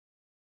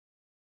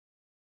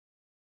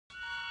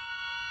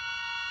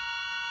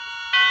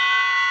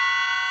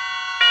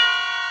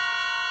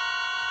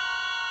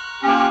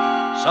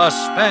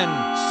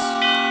Suspense.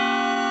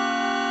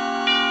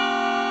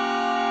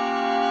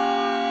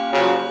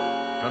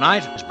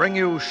 Tonight, let's bring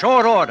you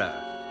Short Order,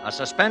 a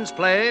suspense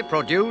play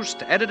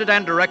produced, edited,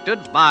 and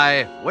directed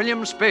by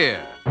William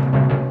Spear.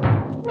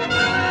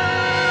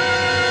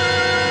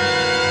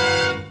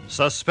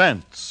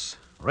 Suspense,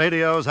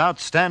 radio's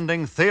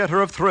outstanding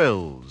theater of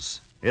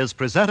thrills, is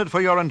presented for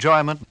your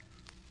enjoyment.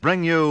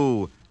 Bring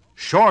you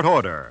Short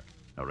Order,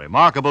 a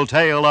remarkable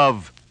tale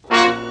of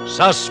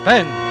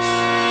Suspense.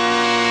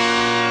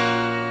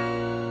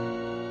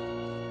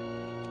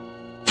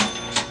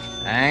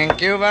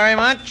 Thank you very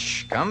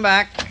much. Come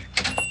back.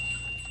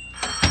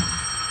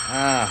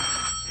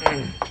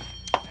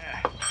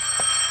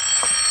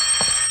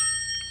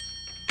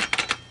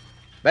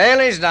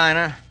 Bailey's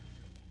Diner.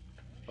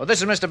 Oh,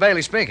 this is Mr.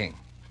 Bailey speaking.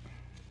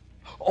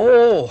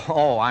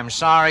 Oh, I'm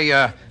sorry.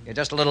 You're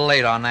just a little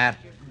late on that.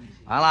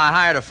 Well, I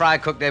hired a fry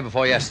cook day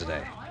before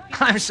yesterday.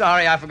 I'm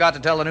sorry I forgot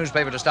to tell the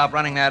newspaper to stop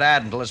running that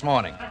ad until this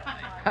morning.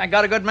 I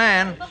got a good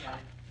man.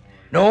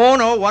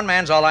 No, one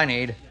man's all I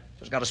need.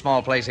 Just got a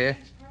small place here.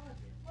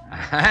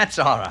 That's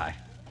all right.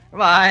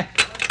 Goodbye.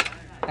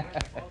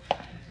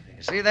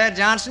 You see that,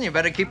 Johnson? You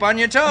better keep on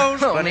your toes.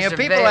 Plenty of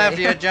people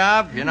after your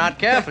job. If you're not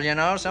careful,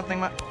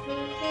 something might...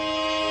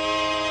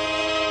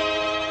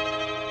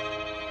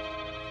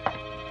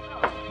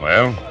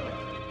 Well,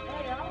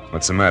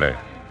 what's the matter?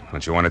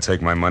 Don't you want to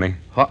take my money?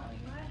 What?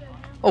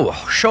 Oh,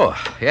 sure.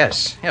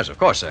 Yes, of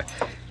course, sir.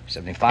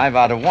 75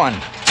 out of 1.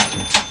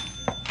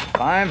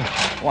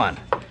 5-1.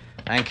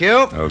 Thank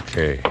you.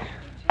 Okay.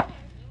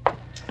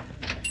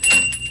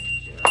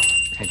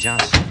 Hey,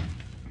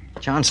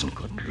 Johnson,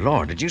 good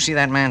Lord, did you see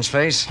that man's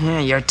face? Yeah,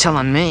 you're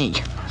telling me.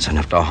 It's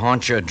enough to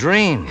haunt your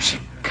dreams.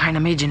 Kind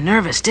of made you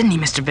nervous, didn't he,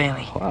 Mr.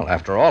 Bailey? Well,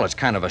 after all, it's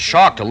kind of a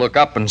shock to look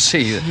up and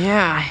see you.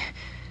 Yeah,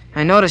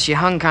 I noticed you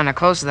hung kind of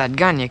close to that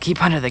gun you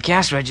keep under the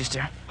cash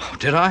register. Oh,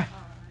 did I?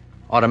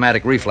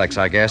 Automatic reflex,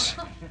 I guess.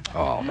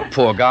 Oh, the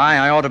poor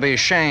guy, I ought to be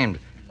ashamed.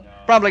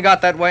 Probably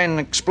got that way in an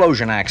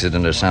explosion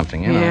accident or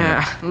something,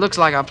 Yeah, looks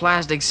like a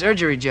plastic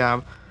surgery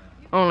job.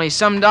 Only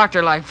some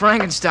doctor like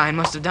Frankenstein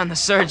must have done the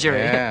surgery.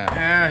 Yeah.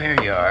 Well, here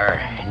you are.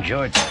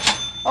 Enjoyed that.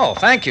 Oh,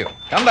 thank you.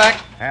 Come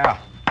back. Yeah.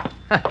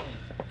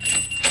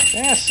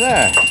 Yes,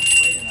 sir.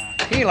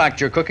 He liked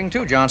your cooking,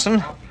 too,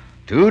 Johnson.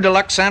 2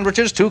 deluxe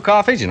sandwiches, 2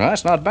 coffees.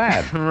 That's not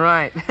bad.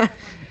 Right.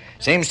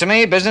 Seems to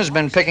me business has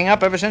been picking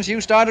up ever since you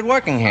started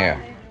working here.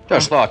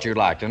 Just thought you'd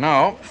like to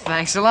know.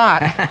 Thanks a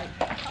lot.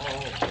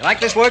 You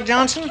like this work,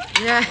 Johnson?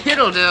 Yeah,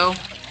 it'll do.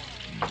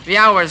 The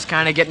hours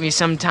kind of get me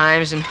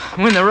sometimes, and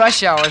when the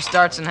rush hour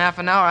starts in half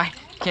an hour, I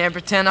can't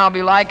pretend I'll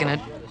be liking it.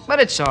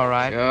 But it's all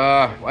right.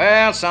 Sure.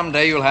 Well,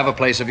 someday you'll have a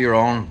place of your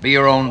own, be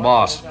your own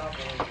boss.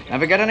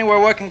 Never get anywhere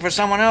working for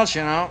someone else,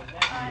 Well,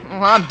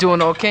 I'm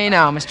doing okay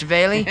now, Mr.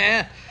 Bailey.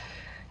 Yeah.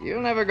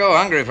 You'll never go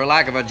hungry for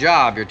lack of a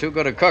job. You're too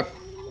good a cook.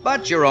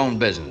 But your own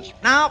business.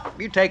 Now,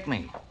 you take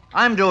me.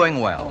 I'm doing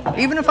well,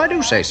 even if I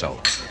do say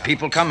so.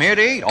 People come here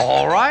to eat.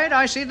 All right,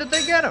 I see that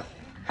they get them.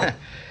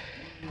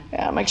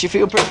 Yeah, it makes you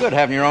feel pretty good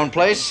having your own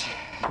place.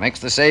 Makes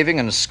the saving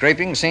and the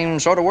scraping seem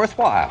sort of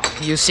worthwhile.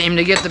 You seem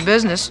to get the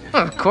business.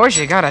 Of course,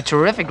 you got a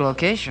terrific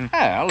location.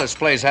 Well, this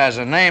place has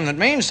a name that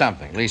means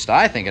something. At least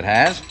I think it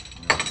has.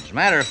 As a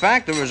matter of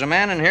fact, there was a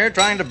man in here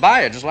trying to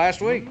buy it just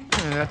last week.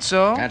 That's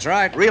so? That's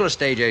right. Real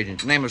estate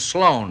agent. Name was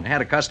Sloan.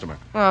 Had a customer.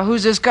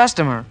 Who's this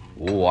customer?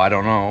 Oh, I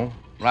don't know.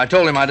 But I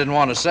told him I didn't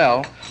want to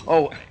sell.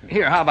 Oh,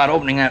 here, how about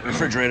opening that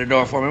refrigerator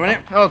door for me, will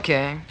you?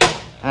 Okay.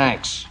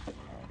 Thanks.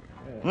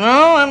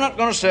 No, I'm not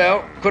going to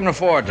sell. Couldn't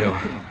afford to.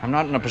 I'm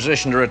not in a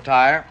position to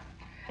retire.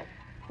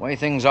 The way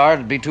things are,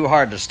 it'd be too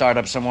hard to start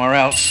up somewhere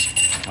else.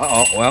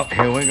 Uh-oh, well,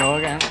 here we go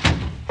again.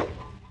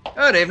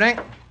 Good evening.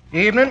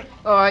 Evening.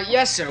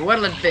 Yes, sir.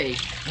 What'll it be?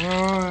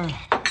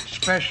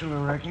 Special,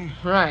 I reckon.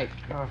 Right.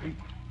 Coffee.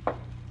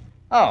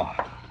 Oh,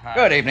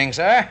 good evening,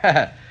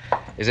 sir.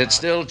 Is it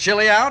still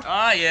chilly out?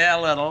 Oh, yeah,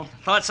 a little.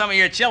 Thought some of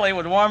your chili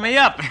would warm me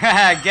up.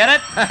 Get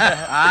it?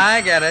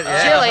 I get it,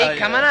 yeah. Chili,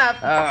 coming up.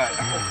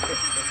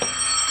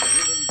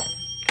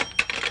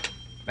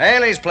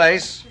 Bailey's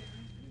place.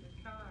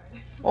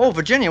 Oh,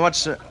 Virginia,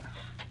 what's...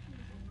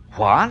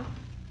 What?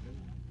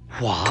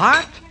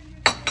 What?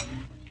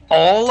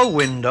 All the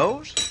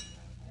windows?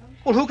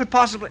 Well, who could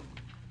possibly...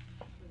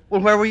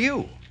 Well, where were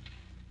you?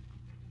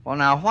 Well,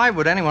 now, why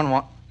would anyone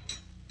want...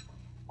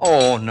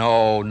 Oh,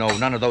 no,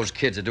 none of those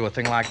kids would do a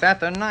thing like that.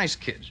 They're nice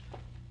kids.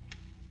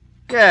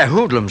 Yeah,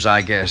 hoodlums,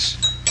 I guess.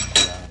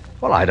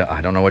 Well,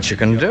 I don't know what you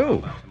can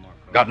do.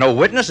 Got no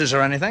witnesses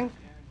or anything?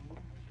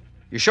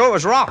 You sure it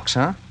was rocks,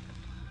 huh?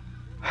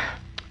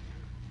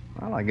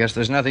 Well, I guess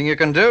there's nothing you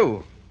can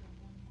do.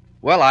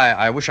 Well,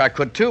 I wish I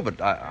could, too,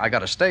 but I got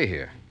to stay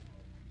here.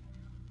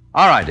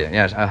 All right, dear,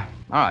 yes. All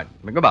right,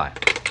 goodbye.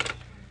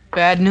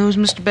 Bad news,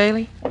 Mr.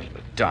 Bailey? The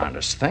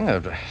darndest thing.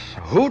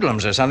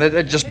 Hoodlums or something.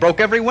 They just broke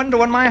every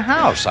window in my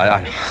house.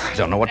 I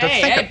don't know what to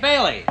think Hey,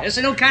 Bailey, this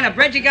a new kind of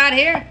bread you got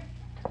here?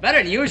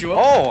 Better than usual.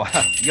 Oh,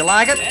 you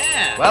like it?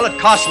 Yeah. Well, it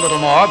costs a little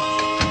more.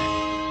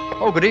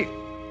 Oh,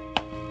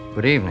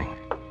 good evening.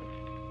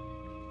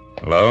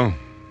 Hello?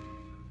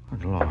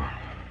 Good Lord.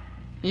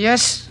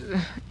 Yes.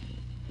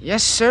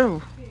 Yes,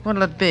 sir.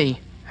 What'll it be?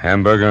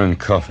 Hamburger and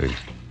coffee.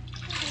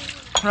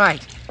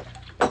 Right.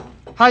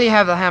 How do you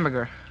have the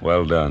hamburger?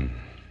 Well done.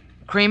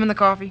 Cream in the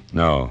coffee?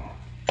 No.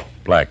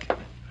 Black.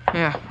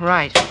 Yeah,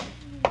 right.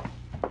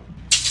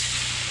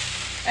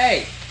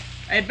 Hey,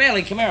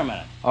 Bailey, come here a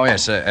minute. Oh,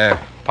 yes,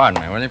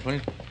 pardon me, will you,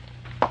 please?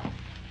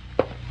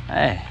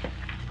 Hey,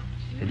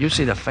 did you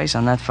see the face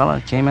on that fella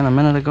that came in a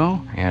minute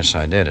ago? Yes,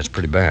 I did. It's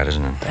pretty bad,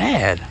 isn't it?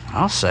 Bad,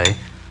 I'll say.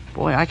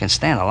 Boy, I can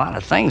stand a lot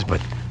of things,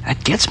 but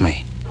that gets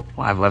me.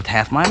 Well, I've left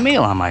half my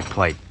meal on my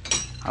plate.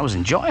 I was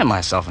enjoying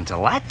myself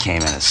until that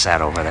came in and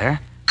sat over there.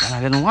 Then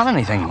I didn't want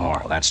anything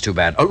more. Oh, that's too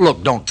bad. Oh,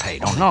 look, don't pay.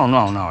 Don't.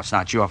 No, it's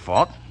not your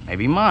fault.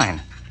 Maybe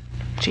mine.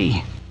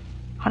 Gee,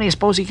 how do you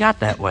suppose he got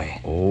that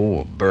way?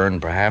 Oh, a burn,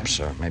 perhaps,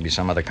 or maybe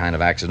some other kind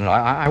of accident.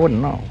 I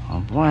wouldn't know.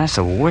 Oh, boy, that's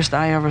the worst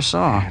I ever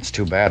saw. It's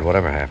too bad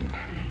whatever happened.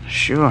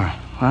 Sure.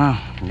 Well,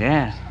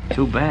 yeah,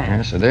 too bad.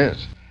 Yes, it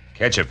is.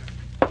 Ketchup.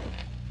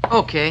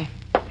 Okay.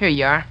 Here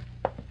you are.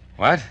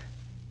 What?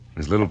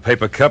 This little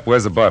paper cup,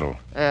 where's the bottle?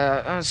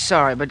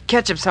 Sorry, but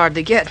ketchup's hard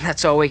to get.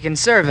 That's all we can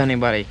serve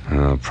anybody.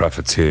 Oh,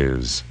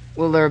 profiteers.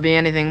 Will there be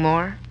anything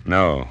more?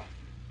 No.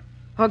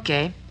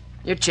 Okay.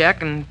 Your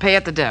check and pay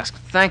at the desk.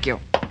 Thank you.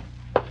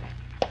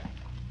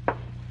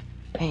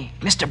 Hey,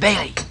 Mr.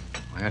 Bailey.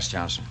 Yes,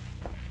 Johnson.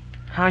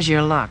 How's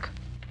your luck?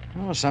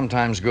 Well,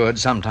 sometimes good,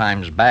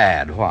 sometimes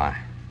bad. Why?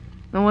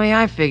 The way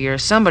I figure,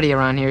 somebody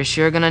around here is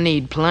sure gonna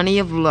need plenty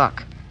of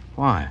luck.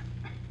 Why?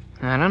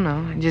 I don't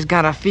know. I just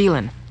got a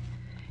feeling.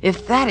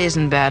 If that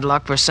isn't bad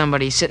luck for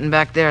somebody sitting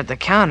back there at the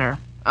counter,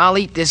 I'll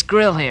eat this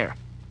grill here.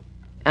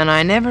 And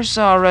I never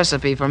saw a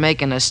recipe for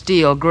making a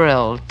steel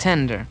grill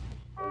tender.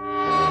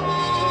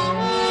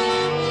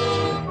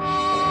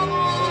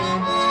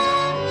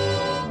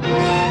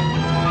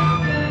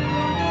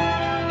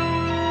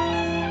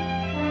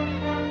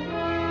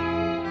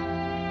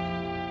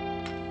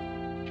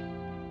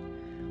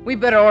 We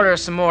better order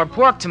some more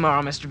pork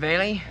tomorrow, Mr.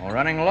 Bailey. Well,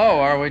 running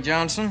low, are we,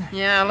 Johnson?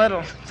 Yeah, a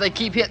little. If they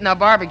keep hitting our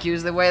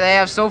barbecues the way they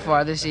have so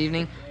far this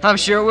evening, I'm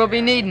sure we'll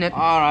be needing it.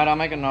 All right, I'll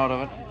make a note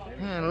of it.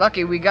 Yeah,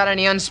 lucky we got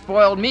any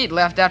unspoiled meat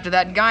left after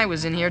that guy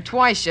was in here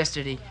twice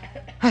yesterday.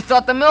 I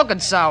thought the milk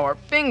had sour.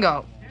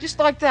 Bingo. Just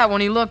like that when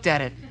he looked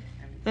at it.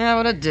 Yeah,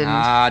 but it didn't.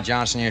 Ah,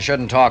 Johnson, you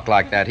shouldn't talk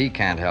like that. He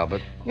can't help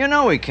it. You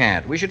know he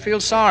can't. We should feel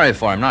sorry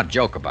for him, not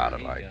joke about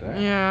it like that.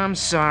 Yeah, I'm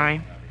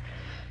sorry.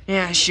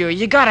 Yeah, sure.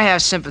 You gotta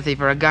have sympathy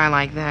for a guy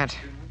like that.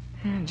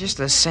 Just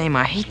the same,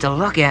 I hate to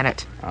look at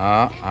it.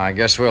 I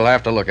guess we'll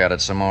have to look at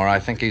it some more. I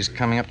think he's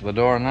coming up to the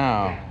door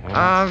now.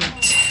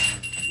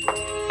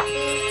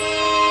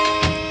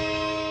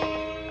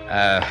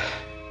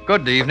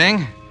 Good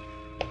evening.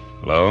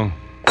 Hello?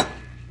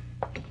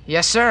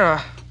 Yes,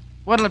 sir.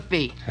 What'll it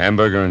be?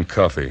 Hamburger and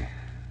coffee.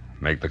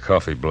 Make the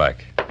coffee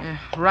black.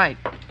 Right.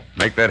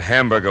 Make that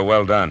hamburger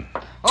well done.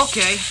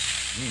 Okay.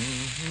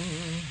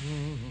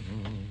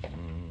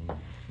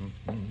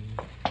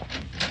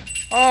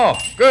 Oh,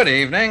 good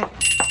evening.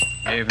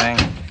 Evening.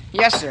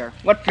 Yes, sir.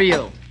 What for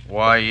you?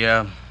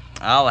 Why,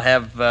 I'll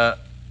have,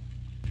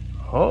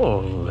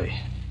 Holy.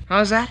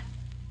 How's that?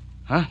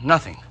 Huh?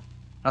 Nothing.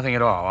 Nothing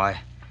at all.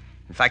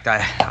 In fact,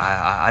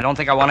 I don't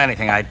think I want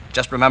anything. I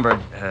just remembered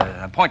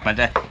an appointment.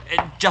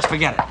 Just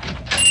forget it.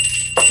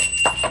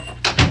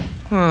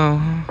 Oh,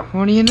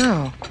 what do you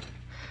know?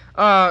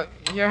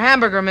 Your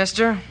hamburger,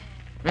 mister.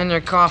 And your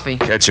coffee.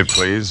 Ketchup,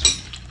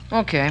 please.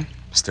 Okay.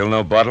 Still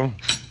no bottle?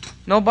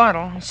 No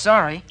bottle.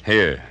 Sorry.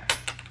 Here.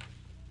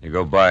 You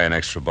go buy an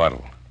extra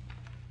bottle.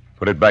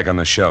 Put it back on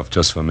the shelf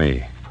just for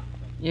me.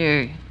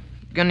 You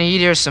gonna eat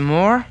here some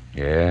more?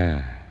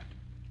 Yeah.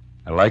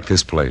 I like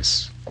this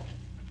place.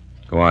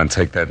 Go on,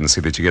 take that and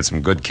see that you get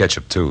some good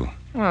ketchup, too.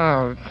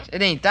 Oh,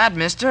 it ain't that,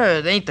 mister.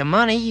 It ain't the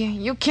money.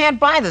 You can't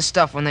buy the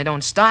stuff when they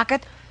don't stock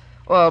it.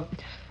 Well,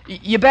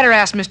 you better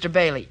ask Mr.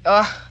 Bailey.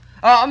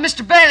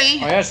 Mr.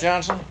 Bailey! Oh, yes,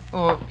 Johnson?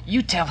 Oh,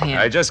 you tell him.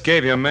 I just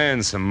gave your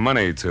man some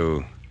money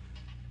to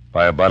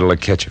buy a bottle of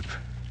ketchup.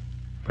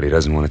 But he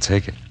doesn't want to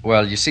take it.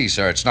 Well, you see,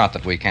 sir, it's not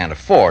that we can't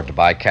afford to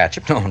buy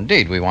ketchup. No,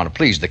 indeed, we want to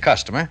please the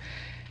customer.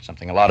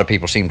 Something a lot of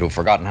people seem to have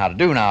forgotten how to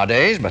do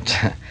nowadays, but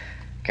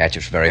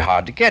ketchup's very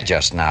hard to get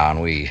just now,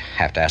 and we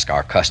have to ask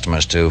our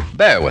customers to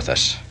bear with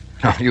us.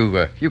 No,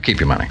 you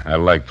keep your money. I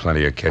like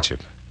plenty of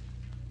ketchup.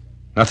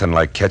 Nothing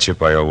like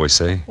ketchup, I always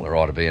say. Well, there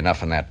ought to be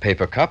enough in that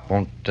paper cup.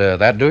 Won't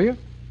that do you?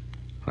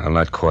 Well,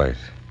 not quite.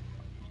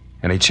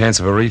 Any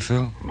chance of a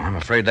refill? I'm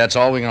afraid that's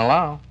all we can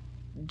allow.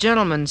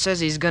 Gentleman says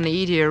he's gonna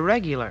eat here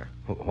regular.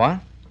 What?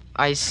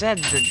 I said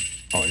that...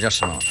 Oh,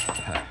 just a moment.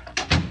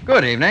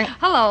 Good evening.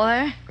 Hello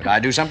there. Could I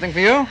do something for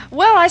you?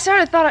 Well, I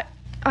sort of thought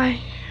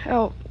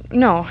Oh,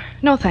 no.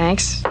 No,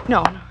 thanks.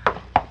 No.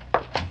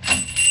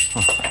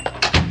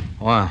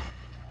 Well,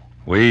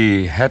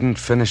 We hadn't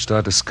finished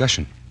our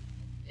discussion.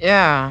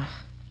 Yeah.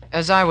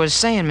 As I was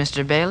saying,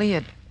 Mr.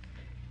 Bailey,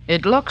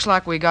 it looks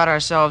like we got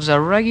ourselves a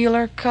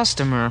regular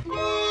customer.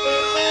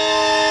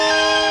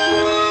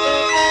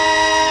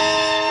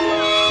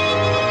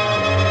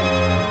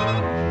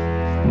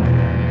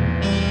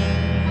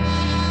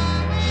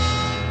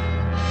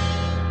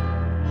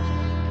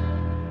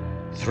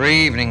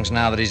 evenings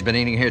now that he's been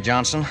eating here,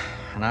 Johnson,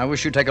 and I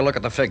wish you'd take a look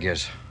at the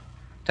figures.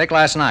 Take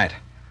last night.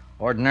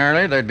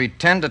 Ordinarily, there'd be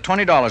 $10 to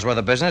 $20 worth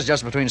of business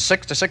just between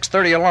 6 to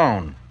 6:30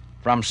 alone.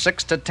 From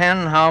 6 to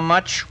 10, how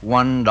much?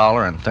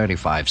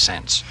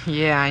 $1.35.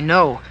 Yeah, I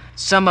know.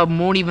 Some of them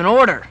won't even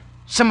order.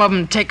 Some of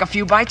them take a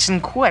few bites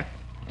and quit.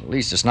 At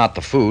least it's not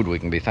the food. We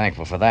can be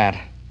thankful for that.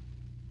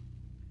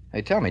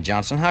 Hey, tell me,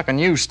 Johnson, how can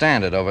you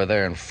stand it over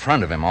there in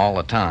front of him all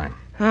the time?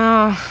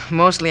 Oh,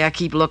 mostly I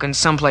keep looking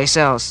someplace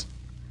else.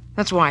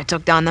 That's why I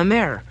took down the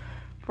mirror.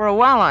 For a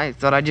while, I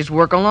thought I'd just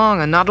work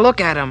along and not look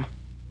at him.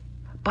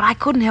 But I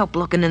couldn't help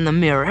looking in the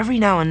mirror every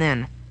now and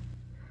then.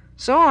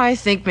 So I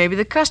think maybe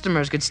the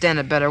customers could stand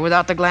it better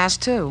without the glass,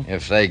 too.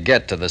 If they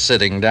get to the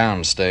sitting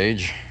down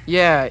stage.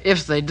 Yeah,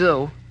 if they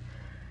do.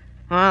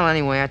 Well,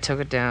 anyway, I took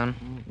it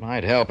down.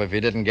 Might help if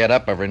he didn't get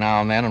up every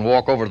now and then and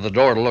walk over to the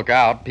door to look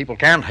out. People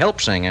can't help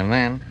seeing him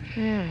then.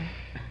 Yeah.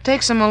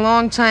 Takes him a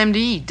long time to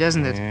eat,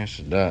 doesn't it? Yes,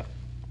 it does.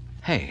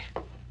 Hey,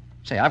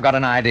 say, I've got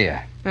an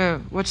idea.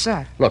 What's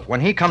that? Look, when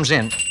he comes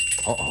in...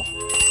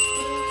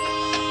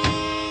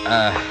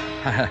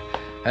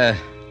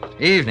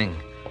 Evening.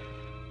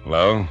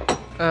 Hello?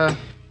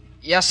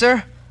 Yes,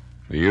 sir?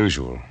 The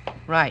usual.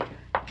 Right.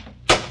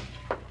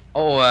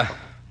 Oh,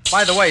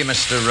 by the way,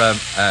 Mr.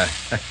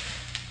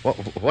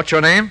 What's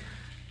your name?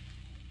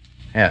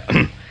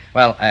 Yeah.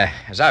 Well,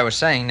 as I was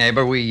saying,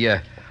 neighbor, we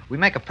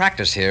make a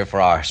practice here for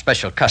our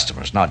special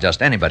customers, not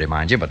just anybody,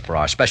 mind you, but for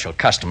our special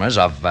customers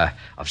of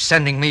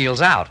sending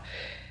meals out.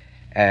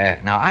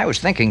 Now, I was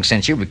thinking,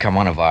 since you become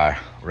one of our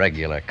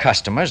regular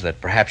customers, that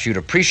perhaps you'd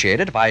appreciate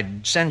it if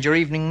I'd send your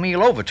evening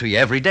meal over to you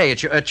every day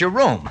at your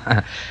room.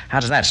 How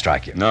does that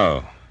strike you?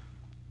 No.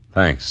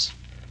 Thanks.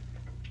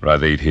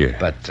 Rather eat here.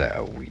 But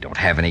we don't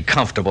have any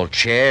comfortable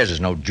chairs.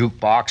 There's no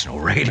jukebox, no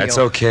radio. That's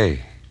okay.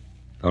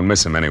 Don't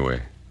miss him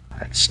anyway.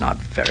 It's not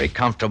very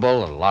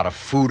comfortable. A lot of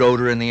food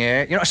odor in the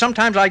air. You know,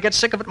 sometimes I get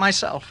sick of it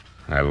myself.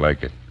 I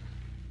like it.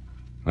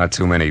 Not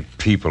too many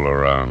people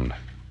around.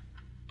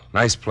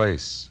 Nice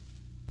place.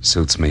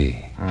 Suits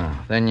me.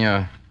 Oh, then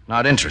you're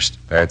not interested.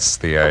 That's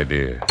the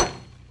idea.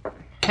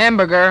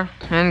 Hamburger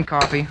and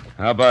coffee.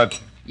 How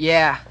about...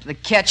 Yeah, the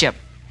ketchup.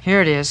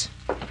 Here it is.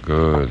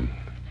 Good.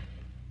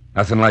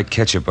 Nothing like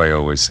ketchup, I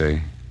always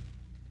say.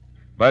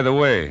 By the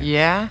way...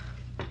 Yeah?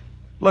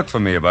 Look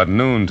for me about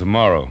noon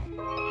tomorrow.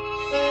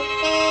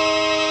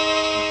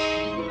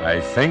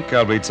 I think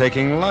I'll be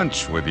taking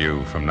lunch with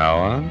you from now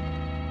on.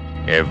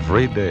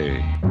 Every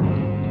day.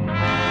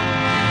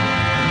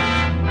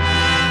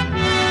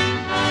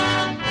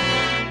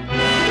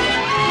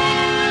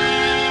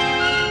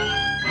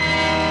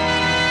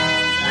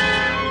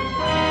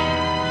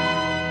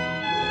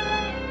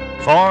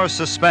 For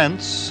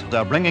Suspense,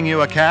 they're bringing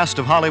you a cast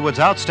of Hollywood's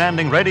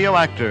outstanding radio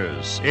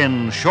actors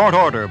in short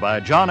order by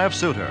John F.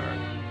 Suter.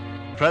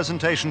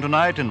 Presentation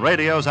tonight in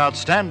radio's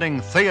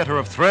outstanding theater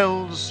of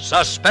thrills,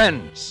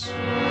 Suspense.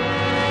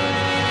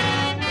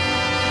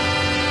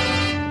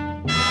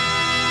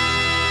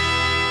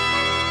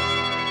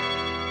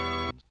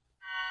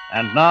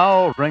 And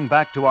now, bring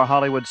back to our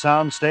Hollywood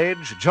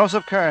soundstage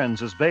Joseph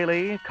Kearns as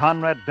Bailey,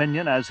 Conrad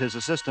Binion as his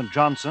assistant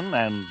Johnson,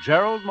 and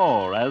Gerald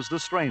Mohr as the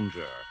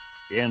stranger.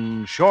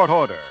 In short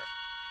order,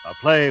 a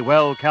play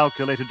well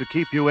calculated to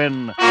keep you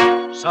in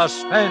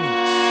Suspense.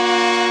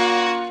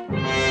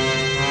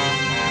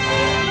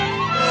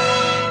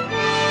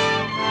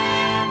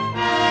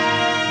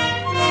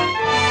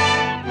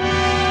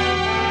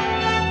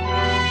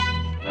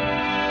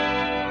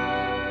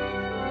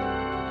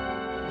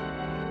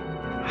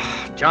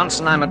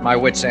 Johnson, I'm at my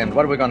wit's end.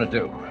 What are we going to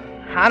do?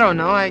 I don't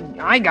know.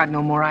 I got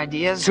no more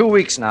ideas. 2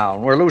 weeks now,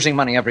 and we're losing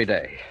money every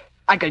day.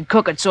 I could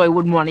cook it so he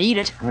wouldn't want to eat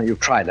it. Well, you've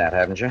tried that,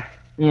 haven't you?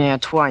 Yeah,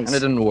 twice. And it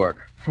didn't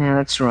work. Yeah,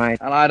 that's right.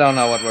 Well, I don't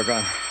know what we're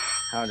going...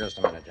 Oh, just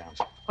a minute,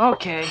 Johnson.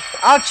 Okay.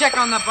 I'll check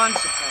on the bun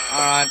supply. All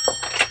right.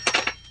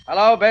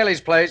 Hello, Bailey's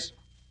place.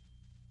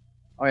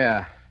 Oh,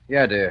 yeah.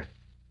 Yeah, dear.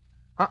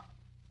 Huh?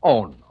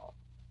 Oh, no.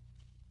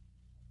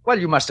 Well,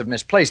 you must have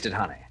misplaced it,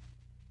 honey.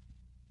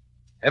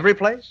 Every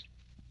place?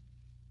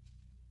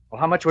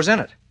 Well, how much was in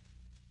it?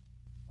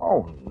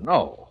 Oh,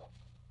 no.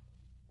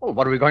 Well,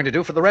 what are we going to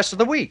do for the rest of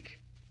the week?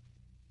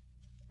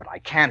 But I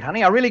can't,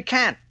 honey. I really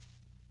can't.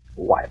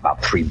 Why,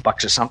 about $3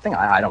 or something?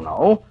 I don't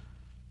know.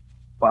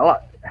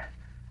 Well,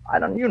 I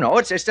don't... You know,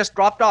 it's just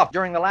dropped off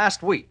during the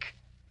last week.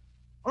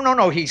 Oh,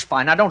 no, he's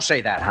fine. Now, don't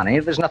say that, honey.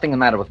 There's nothing the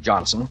matter with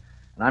Johnson.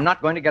 And I'm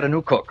not going to get a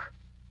new cook.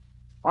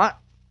 What?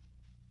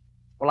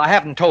 Well, I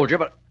haven't told you,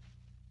 but...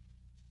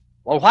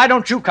 Well, why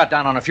don't you cut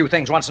down on a few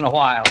things once in a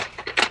while?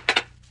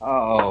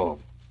 Oh,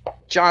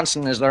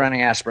 Johnson, is there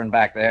any aspirin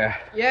back there?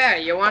 Yeah,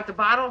 you want the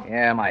bottle?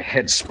 Yeah, my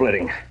head's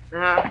splitting.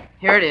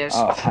 Here it is.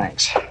 Oh,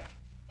 thanks.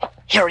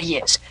 Here he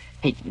is.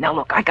 Hey, now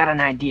look, I got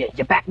an idea.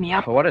 You back me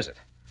up? Well, what is it?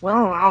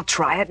 Well, I'll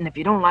try it, and if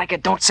you don't like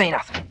it, don't say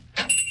nothing.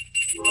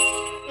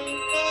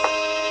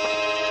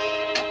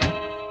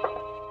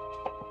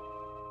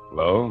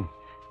 Hello?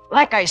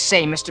 Like I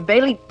say, Mr.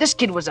 Bailey, this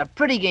kid was a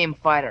pretty game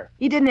fighter.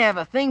 He didn't have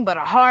a thing but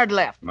a hard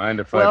left.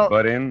 Mind if I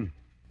butt in?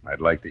 I'd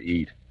like to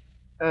eat.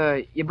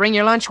 You bring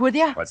your lunch with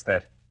you? What's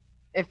that?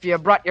 If you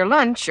brought your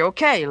lunch,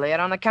 okay, lay it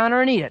on the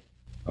counter and eat it.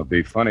 Don't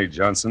be funny,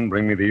 Johnson.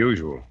 Bring me the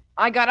usual.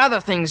 I got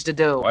other things to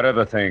do. What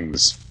other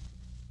things?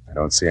 I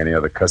don't see any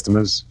other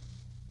customers.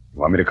 You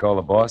want me to call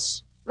the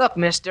boss? Look,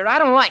 mister, I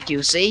don't like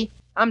you, see?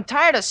 I'm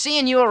tired of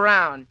seeing you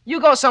around. You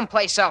go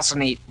someplace else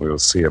and eat. We'll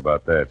see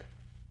about that.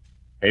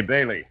 Hey,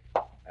 Bailey.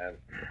 Yes,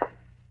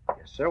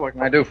 sir. What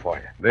can I do for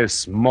you?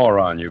 This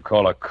moron you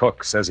call a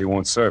cook says he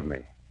won't serve me.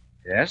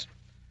 Yes?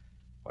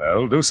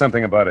 Well, do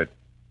something about it.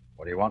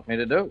 What do you want me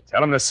to do?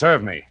 Tell him to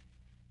serve me,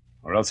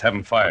 or else have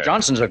him fired.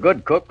 Johnson's a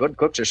good cook. Good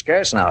cooks are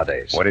scarce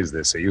nowadays. What is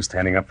this? Are you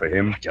standing up for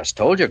him? I just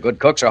told you, good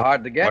cooks are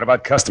hard to get. What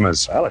about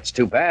customers? Well, it's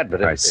too bad,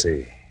 but I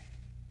see.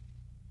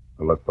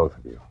 Well, look, both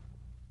of you.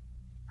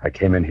 I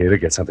came in here to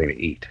get something to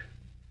eat,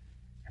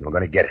 and we're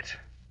going to get it.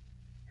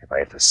 If I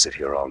have to sit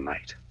here all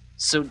night.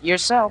 Suit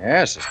yourself.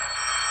 Yes.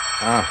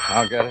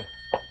 I'll get it.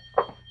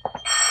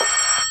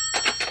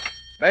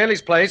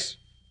 Bailey's place.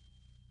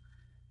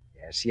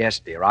 Yes,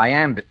 dear, I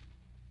am, but...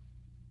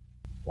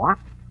 What?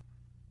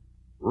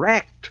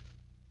 Wrecked?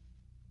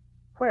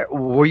 Where?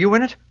 Were you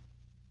in it?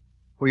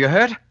 Were you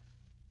hurt?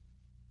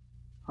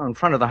 Oh, in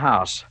front of the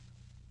house.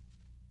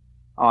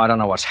 Oh, I don't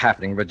know what's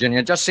happening, Virginia.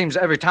 It just seems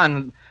every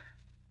time...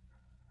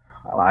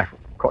 Well,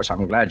 of course,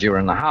 I'm glad you were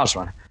in the house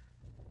when...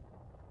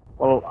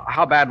 Well,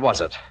 how bad was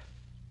it?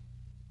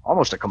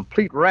 Almost a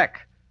complete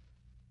wreck.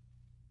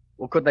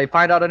 Well, could they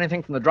find out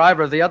anything from the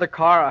driver of the other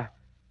car?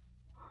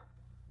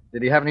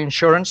 Did he have any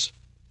insurance?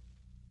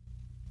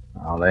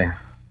 No, they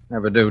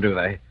never do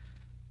they?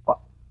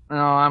 Well, no,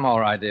 I'm all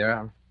right, dear.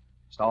 I'm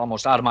just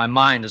almost out of my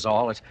mind is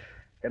all. It's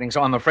getting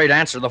so I'm afraid to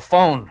answer the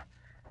phone.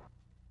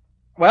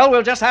 Well,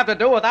 we'll just have to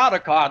do without a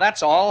car,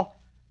 that's all.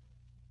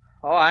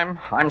 Oh,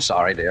 I'm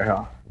sorry, dear.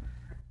 Oh,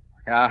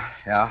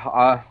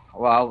 yeah.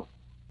 Well, I'll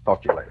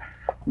talk to you later.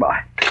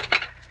 Bye.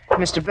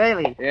 Mr.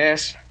 Bailey.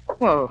 Yes?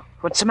 Whoa,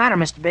 what's the matter,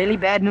 Mr. Bailey?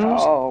 Bad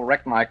news? Oh,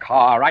 wrecked my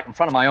car right in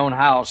front of my own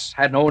house.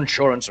 Had no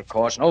insurance, of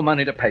course. No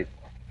money to pay.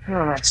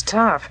 Oh, that's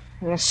tough.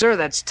 Yes, sir,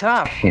 that's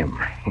tough. Him.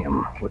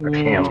 Look at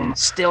him.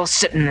 Still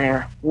sitting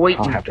there,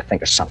 waiting. I'll have to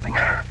think of something.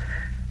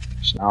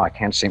 Just now I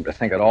can't seem to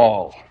think at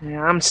all.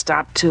 Yeah, I'm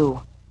stopped,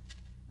 too.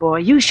 Boy,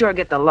 you sure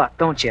get the luck,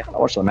 don't you?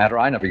 What's the matter?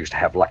 I never used to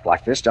have luck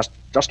like this.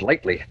 Just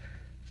lately.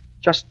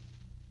 Just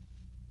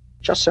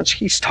since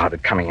he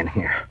started coming in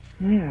here.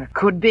 Yeah,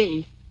 could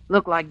be.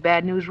 Looked like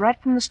bad news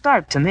right from the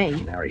start to me.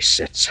 There he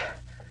sits.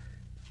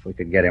 If we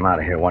could get him out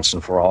of here once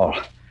and for all.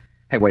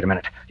 Hey, wait a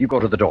minute. You go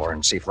to the door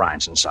and see if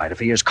Ryan's inside. If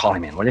he is, call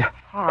him in, will you?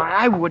 Oh,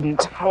 I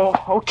wouldn't. Oh,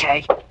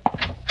 okay.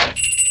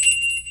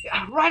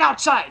 Right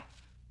outside.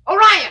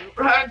 Orion,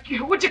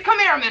 would you come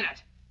here a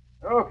minute?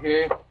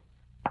 Okay.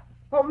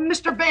 Oh,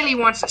 Mr. Bailey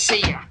wants to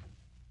see you.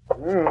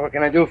 What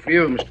can I do for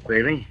you, Mr.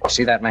 Bailey?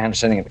 See that man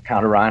sitting at the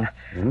counter, Ryan?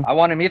 I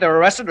want him either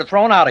arrested or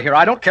thrown out of here.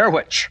 I don't care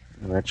which.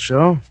 That's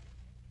so?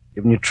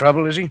 Giving you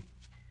trouble, is he?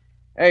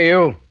 Hey,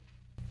 you.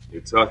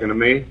 You talking to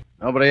me?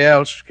 Nobody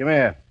else. Come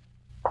here.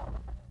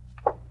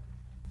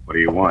 What do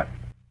you want?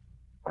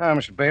 Now,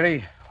 Mr.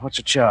 Bailey, what's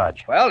the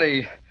charge? Well,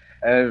 he,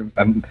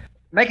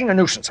 making a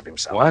nuisance of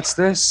himself. What's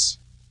this?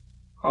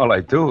 All I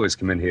do is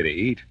come in here to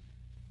eat.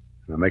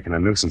 And I'm making a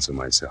nuisance of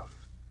myself.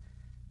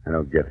 I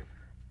don't get it.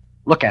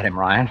 Look at him,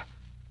 Ryan.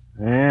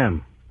 I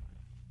am.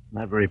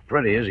 Not very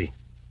pretty, is he?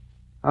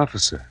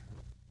 Officer,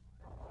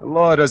 the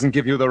law doesn't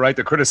give you the right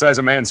to criticize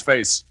a man's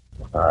face.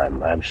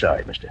 I'm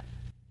sorry, mister.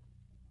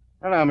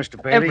 Hello,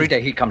 Mr. Bailey. Every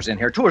day he comes in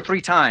here 2 or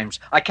 3 times.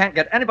 I can't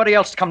get anybody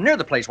else to come near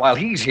the place while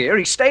he's here.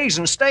 He stays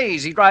and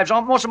stays. He drives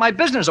all most of my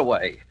business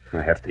away.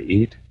 I have to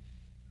eat,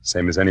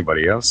 same as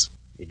anybody else.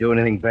 You do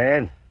anything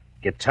bad?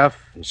 Get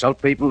tough,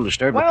 insult people,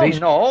 disturb the Well, peace?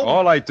 no.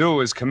 All I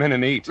do is come in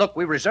and eat. Look,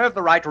 we reserve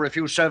the right to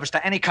refuse service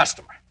to any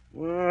customer.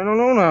 Well, I don't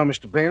know now,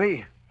 Mr.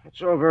 Bailey.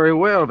 That's all very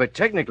well, but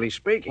technically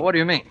speaking... What do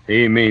you mean?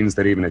 He means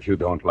that even if you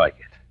don't like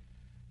it,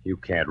 you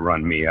can't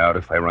run me out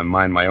if I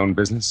mind my own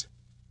business.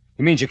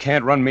 He means you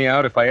can't run me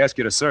out if I ask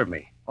you to serve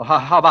me. Well,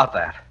 how about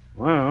that?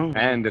 Well...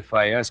 And if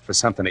I ask for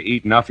something to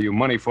eat and offer you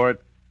money for it,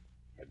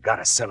 you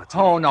gotta sell it to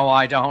me. Oh, no,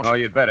 I don't. Oh,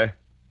 you'd better.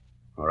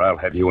 Or I'll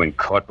have you in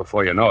court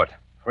before you know it.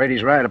 Afraid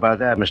he's right about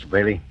that, Mr.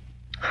 Bailey.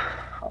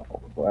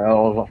 Oh,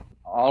 well,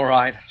 all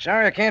right.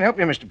 Sorry I can't help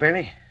you, Mr.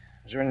 Bailey.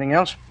 Is there anything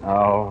else?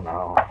 No.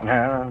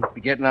 No,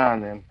 be getting on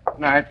then. Good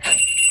night.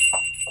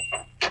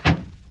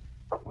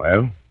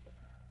 Well,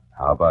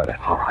 how about it?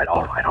 All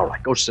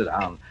right. Go sit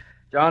down.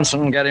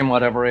 Johnson, get him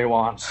whatever he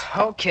wants.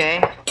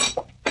 Okay.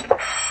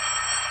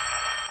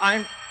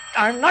 I'm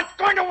not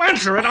going to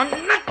answer it.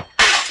 I'm not...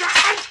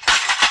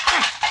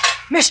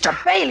 Mr.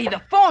 Bailey,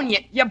 the phone,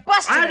 you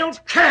busted I it.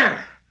 don't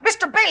care.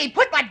 Mr. Bailey,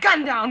 put that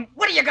gun down.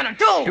 What are you gonna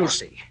do? You'll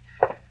see.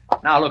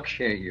 Now, look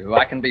here, you.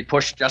 I can be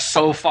pushed just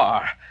so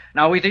far.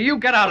 Now, either you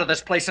get out of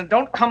this place and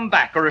don't come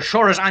back, or as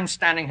sure as I'm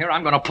standing here,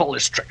 I'm going to pull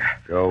this trigger.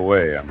 Go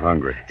away. I'm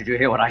hungry. Did you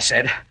hear what I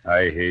said?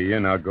 I hear you.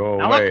 Now go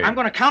Now, away. look, I'm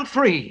going to count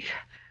 3.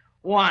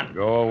 1,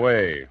 Go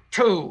away.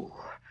 2,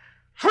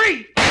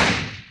 3.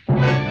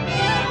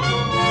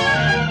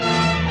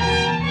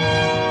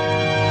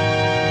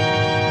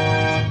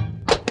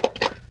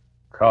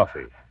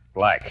 Coffee.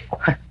 Black.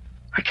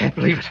 I can't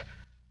believe it.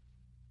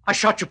 I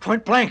shot you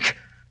point blank.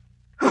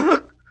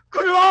 Good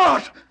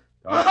Lord!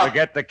 Don't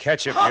forget the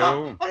ketchup, you.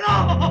 No!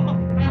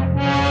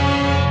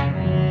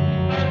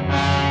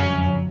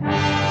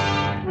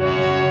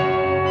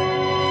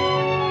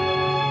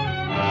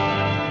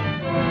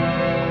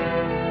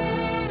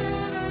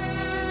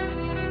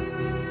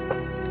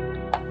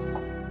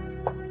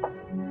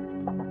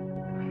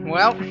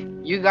 Well,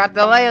 you got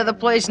the lay of the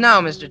place now,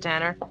 Mr.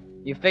 Tanner.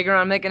 You figure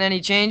on making any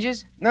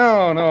changes?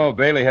 No.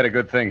 Bailey had a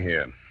good thing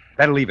here.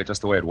 Better leave it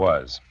just the way it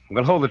was.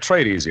 We'll hold the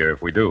trade easier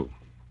if we do.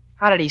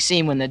 How did he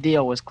seem when the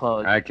deal was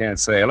closed? I can't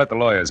say. I'll let the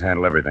lawyers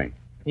handle everything.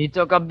 He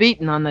took a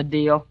beating on the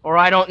deal, or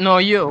I don't know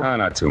you. Oh,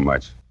 not too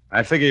much.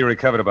 I figure he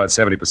recovered about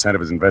 70%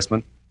 of his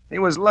investment. He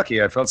was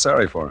lucky. I felt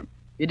sorry for him.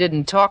 You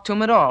didn't talk to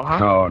him at all, huh?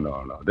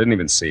 No. Didn't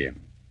even see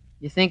him.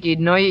 You think he'd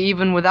know you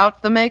even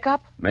without the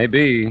makeup?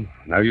 Maybe.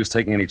 No use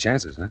taking any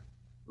chances, huh?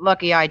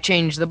 Lucky I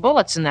changed the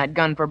bullets in that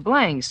gun for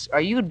blanks,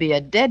 or you'd be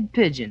a dead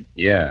pigeon.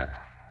 Yeah,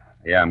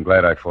 I'm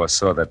glad I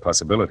foresaw that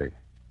possibility.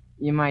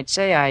 You might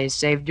say I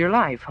saved your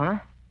life, huh?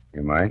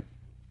 You might.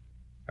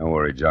 Don't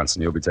worry,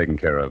 Johnson. You'll be taken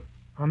care of.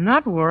 I'm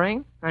not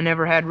worrying. I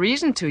never had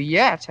reason to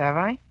yet, have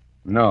I?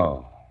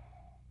 No.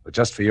 But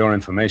just for your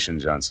information,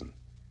 Johnson,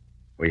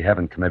 we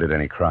haven't committed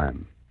any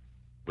crime.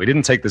 We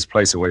didn't take this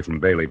place away from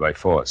Bailey by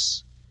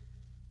force.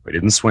 We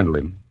didn't swindle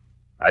him.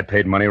 I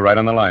paid money right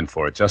on the line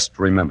for it. Just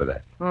remember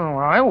that. Oh,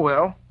 I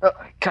will.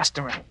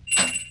 Customer.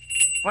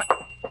 What?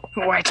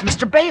 Why, it's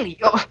Mr. Bailey.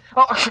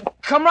 Oh,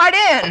 come right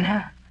in.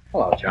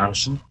 Hello,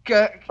 Johnson.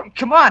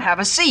 Come on, have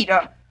a seat.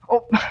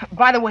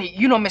 By the way,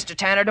 you know Mr.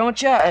 Tanner,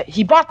 don't you?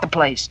 He bought the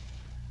place.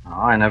 Oh,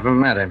 I never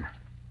met him.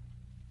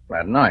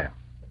 Glad to know you.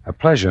 A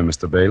pleasure,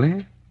 Mr.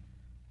 Bailey.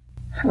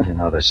 Well, you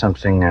know, there's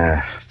something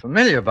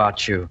familiar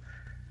about you.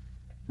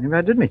 Maybe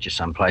I did meet you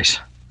someplace.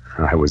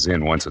 I was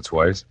in once or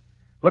twice.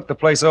 Looked the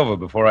place over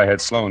before I had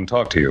Sloan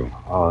talk to you.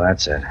 Oh,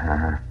 that's it.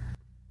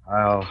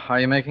 Well, how are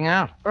you making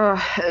out?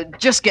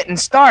 Just getting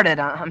started.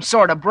 I'm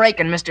sort of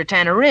breaking Mr.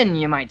 Tanner in,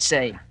 you might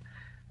say.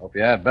 Hope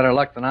you had better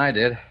luck than I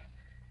did.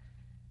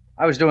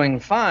 I was doing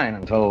fine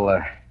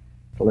until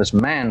this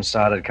man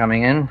started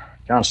coming in.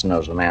 Johnson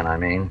knows the man I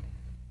mean.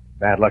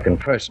 Bad-looking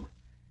person.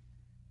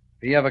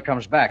 If he ever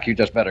comes back, you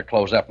just better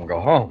close up and go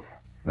home.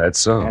 That's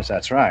so? Yes,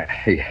 that's right.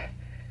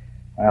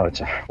 Well,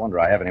 it's a wonder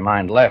I have any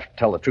mind left.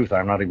 Tell the truth,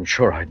 I'm not even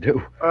sure I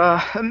do.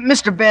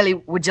 Mr. Bailey,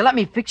 would you let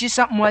me fix you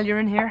something while you're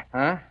in here?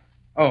 Huh?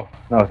 Oh,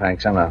 no,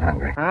 thanks. I'm not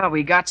hungry.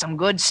 We got some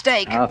good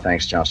steak. Oh,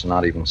 thanks, Johnson.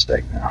 Not even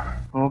steak now.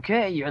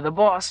 Okay, you're the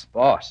boss.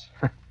 Boss?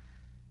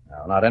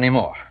 No, not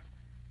anymore.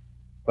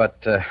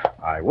 But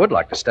I would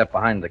like to step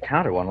behind the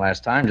counter one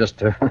last time just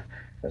to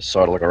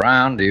sort of look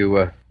around. Do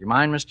you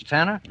mind, Mr.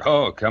 Tanner?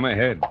 Oh, come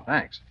ahead.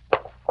 Thanks.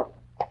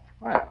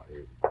 Well,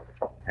 you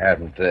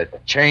haven't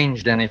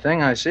changed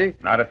anything, I see.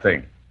 Not a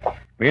thing.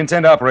 We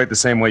intend to operate the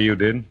same way you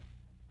did.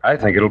 I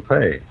think it'll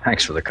pay.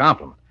 Thanks for the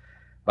compliment.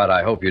 But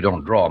I hope you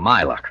don't draw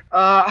my luck.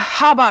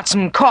 How about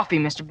some coffee,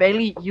 Mr.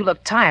 Bailey? You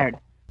look tired.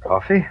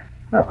 Coffee?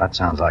 Well, that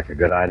sounds like a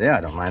good idea. I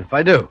don't mind if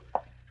I do.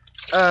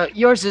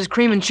 Yours is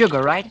cream and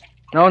sugar, right?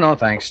 No,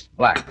 thanks.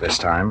 Black this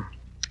time.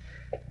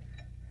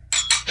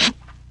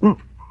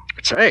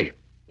 Say,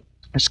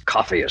 this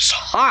coffee is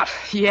hot.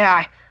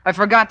 Yeah, I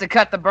forgot to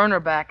cut the burner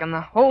back, and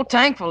the whole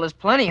tankful is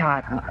plenty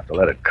hot. I'll have to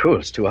let it cool.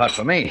 It's too hot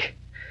for me.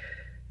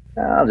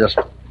 Well, just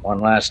one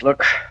last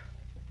look.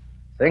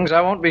 Things I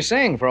won't be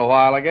seeing for a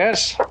while, I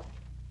guess.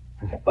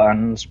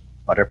 Buns,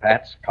 butter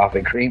pats,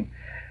 coffee cream.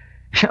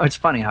 You know, it's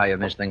funny how you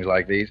miss things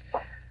like these.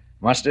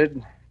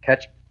 Mustard,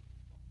 ketchup.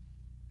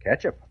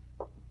 Ketchup?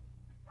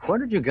 Where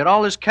did you get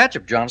all this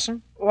ketchup,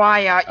 Johnson?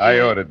 Why, I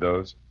ordered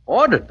those.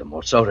 Ordered them?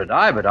 Well, so did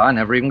I, but I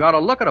never even got a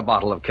look at a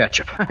bottle of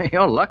ketchup.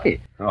 You're lucky.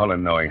 All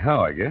in knowing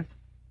how, I guess.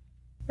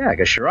 Yeah, I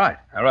guess you're right.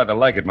 I rather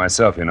like it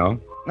myself, you know.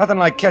 Nothing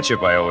like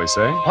ketchup, I always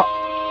say.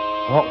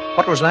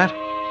 What was that?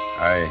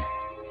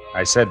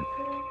 I said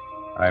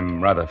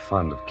I'm rather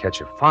fond of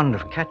ketchup. Fond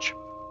of ketchup?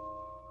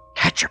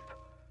 Ketchup?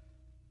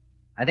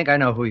 I think I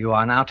know who you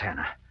are now,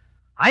 Tanner.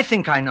 I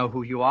think I know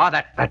who you are.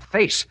 That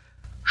face.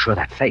 Sure,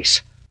 that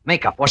face.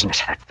 Makeup, wasn't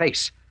it? That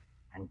face.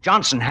 And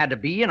Johnson had to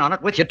be in on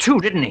it with you, too,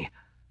 didn't he?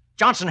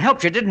 Johnson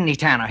helped you, didn't he,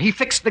 Tanner? He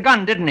fixed the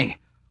gun, didn't he?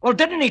 Well,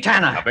 didn't he,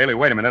 Tanner? Now, Bailey,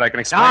 wait a minute. I can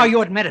explain. Now,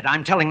 you admit it.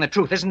 I'm telling the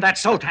truth. Isn't that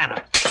so,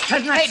 Tanner?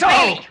 Isn't that so?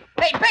 Bailey!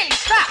 Hey, Bailey,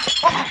 stop!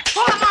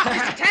 Pull him off,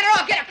 Mr. Tanner.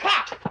 I'll get a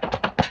cop.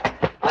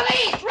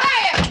 Police,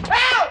 riot!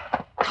 Help!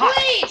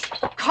 Police!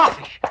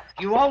 Coffee.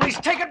 You always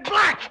take it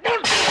black.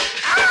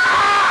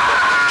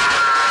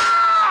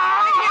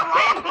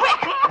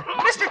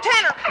 Mr.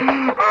 Tanner!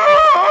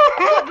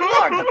 Good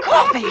Lord, the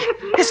coffee!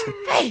 His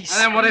face!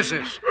 And then what is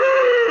this?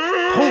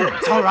 Oh,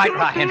 it's all right,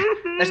 Ryan.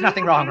 There's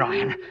nothing wrong,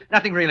 Ryan.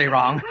 Nothing really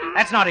wrong.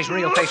 That's not his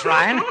real face,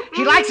 Ryan.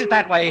 He likes it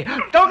that way.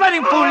 Don't let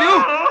him fool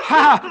you.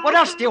 What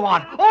else do you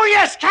want? Oh,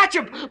 yes,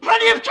 ketchup.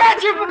 Plenty of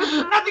ketchup.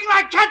 Nothing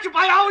like ketchup,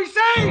 I always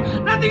say.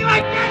 Nothing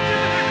like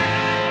ketchup.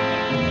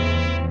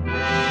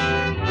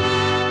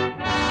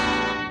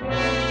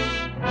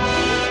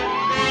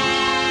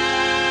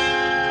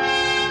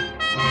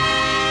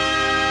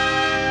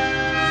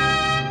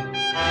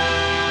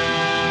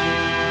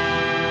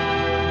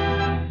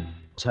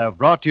 have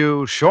brought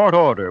you Short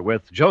Order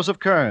with Joseph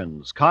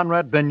Kearns,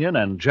 Conrad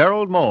Binion, and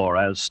Gerald Mohr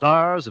as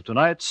stars of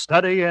tonight's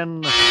study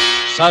in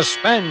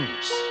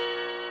Suspense.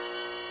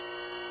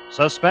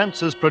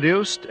 Suspense is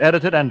produced,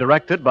 edited, and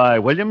directed by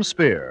William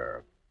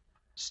Spear.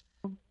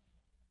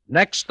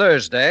 Next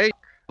Thursday,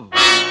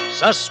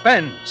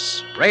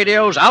 Suspense,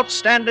 radio's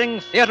outstanding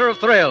theater of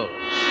thrills.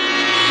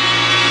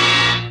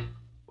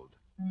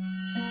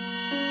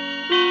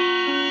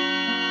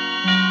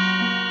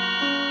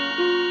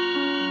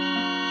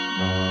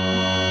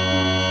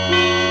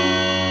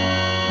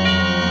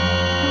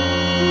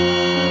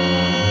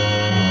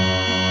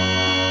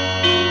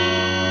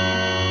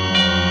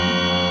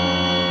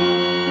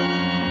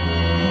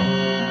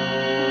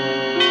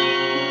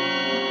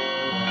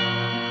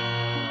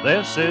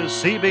 This is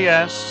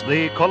CBS,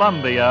 the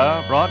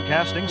Columbia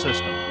Broadcasting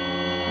System.